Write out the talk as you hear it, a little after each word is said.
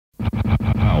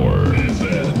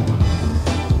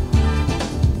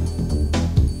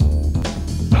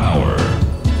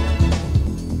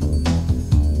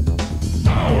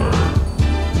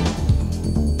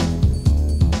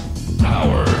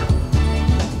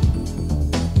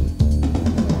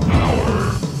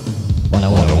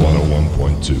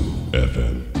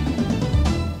FM.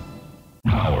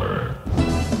 Power.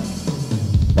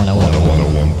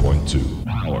 101.2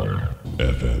 Power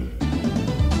FM.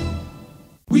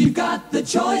 We've got the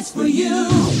choice for you.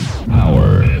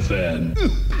 Power FM.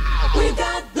 We've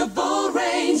got the full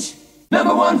range.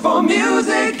 Number one for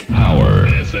music. Power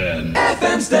FM.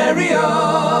 FM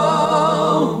stereo.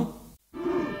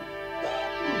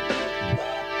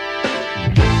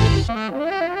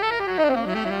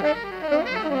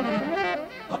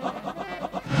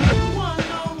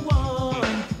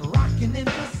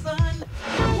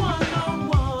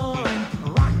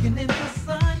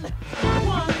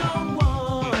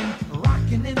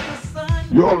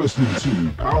 You're listening to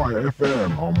Power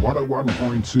FM on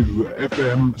 101.2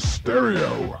 FM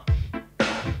stereo.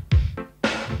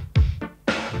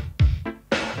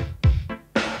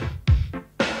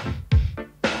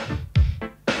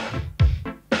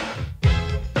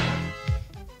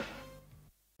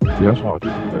 Jeres radio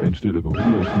er indstillet på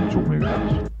 102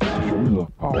 MHz. Stationen hedder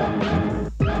Power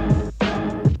FM.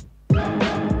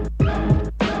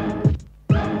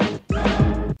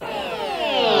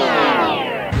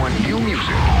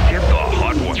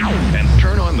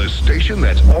 Station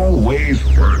that's always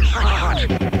first. Hot.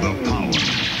 The Power.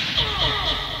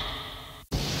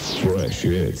 Fresh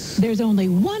hits. There's only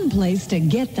one place to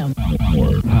get them.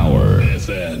 Power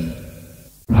FM.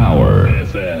 Power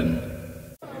FM.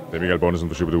 Det er Michael Bundesen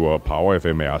for Superduper, og Power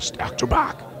FM er stærk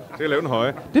tobak. Det er lavet den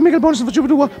høje. Det er Michael Bundesen fra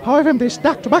Køge-bugt, Power FM, det er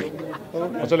stærk tobak.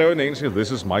 Og så laver den engelske.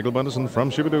 This is Michael Bundesen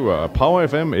from Køge-bugt, Power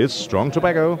FM is strong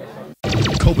tobacco.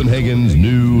 Copenhagen's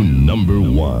new number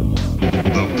one. The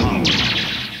Power.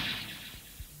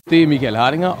 Det er Michael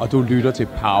Hardinger, og du lytter til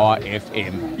Power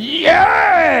FM.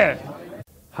 Yeah!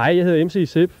 Hej, jeg hedder MC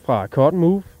Sip fra Cotton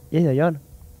Move. Jeg hedder Jørgen.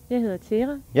 Jeg hedder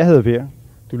Tera. Jeg hedder Per.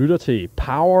 Du lytter til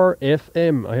Power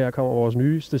FM, og her kommer vores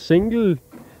nyeste single,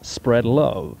 Spread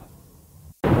Love.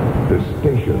 The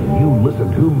station you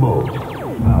listen to most.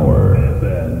 Power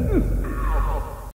FM.